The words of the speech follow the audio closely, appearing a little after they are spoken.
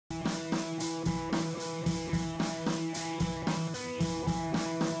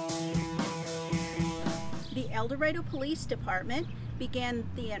El Dorado Police Department began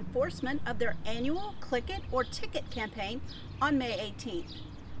the enforcement of their annual Click It or Ticket campaign on May 18th.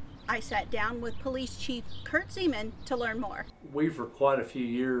 I sat down with Police Chief Kurt Zeman to learn more. We, for quite a few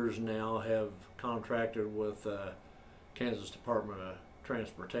years now, have contracted with Kansas Department of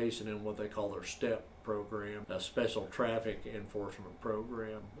Transportation in what they call their STEP program, a special traffic enforcement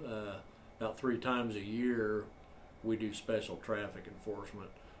program. About 3 times a year we do special traffic enforcement.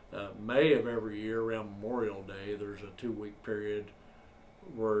 May of every year, around Memorial Day, there's a 2-week period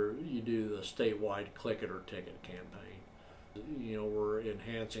where you do the statewide Click It or Ticket campaign. You know, we're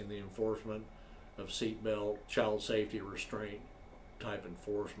enhancing the enforcement of seatbelt, child safety restraint type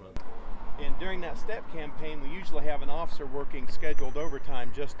enforcement. And during that STEP campaign, we usually have an officer working scheduled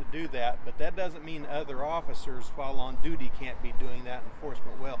overtime just to do that, but that doesn't mean other officers while on duty can't be doing that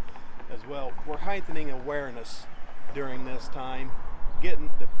enforcement as well. We're heightening awareness during this time,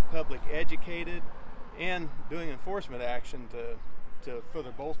 getting the public educated and doing enforcement action to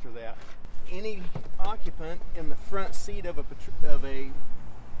further bolster that. Any occupant in the front seat of a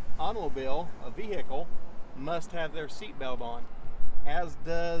automobile, a vehicle, must have their seatbelt on, as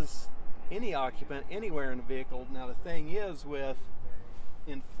does any occupant anywhere in a vehicle. Now the thing is, with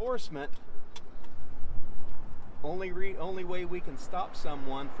enforcement, only way we can stop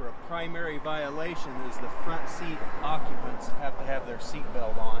someone for a primary violation is the front seat occupants have to have their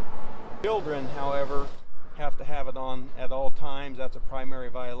seatbelt on. Children, however, have to have it on at all times. That's a primary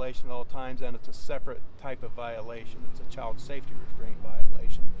violation at all times, and it's a separate type of violation. It's a child safety restraint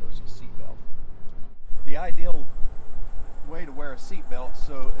violation versus seatbelt. The ideal way to wear a seatbelt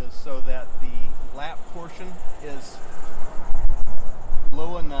is so that the lap portion is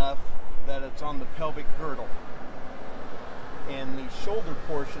low enough that it's on the pelvic girdle, and the shoulder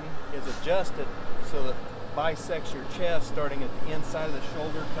portion is adjusted so that it bisects your chest, starting at the inside of the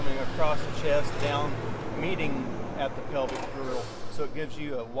shoulder, coming across the chest, down, meeting at the pelvic girdle. So it gives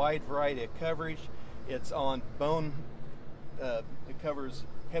you a wide variety of coverage. It's on bone, it covers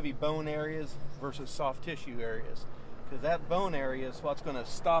heavy bone areas versus soft tissue areas, because that bone area is what's going to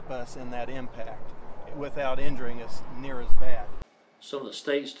stop us in that impact without injuring us near as bad. Some of the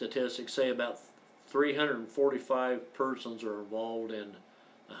state statistics say about 345 persons are involved in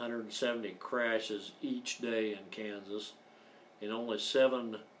 170 crashes each day in Kansas, and only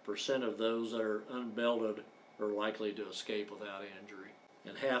 7% of those that are unbelted are likely to escape without injury.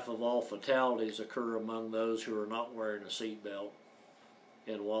 And half of all fatalities occur among those who are not wearing a seatbelt.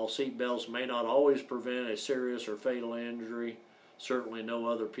 And while seatbelts may not always prevent a serious or fatal injury, certainly no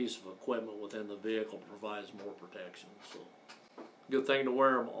other piece of equipment within the vehicle provides more protection. So, good thing to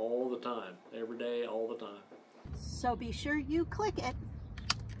wear them all the time, every day, all the time. So be sure you click it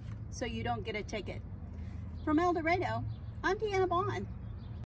so you don't get a ticket. From El Dorado, I'm Deanna Bond.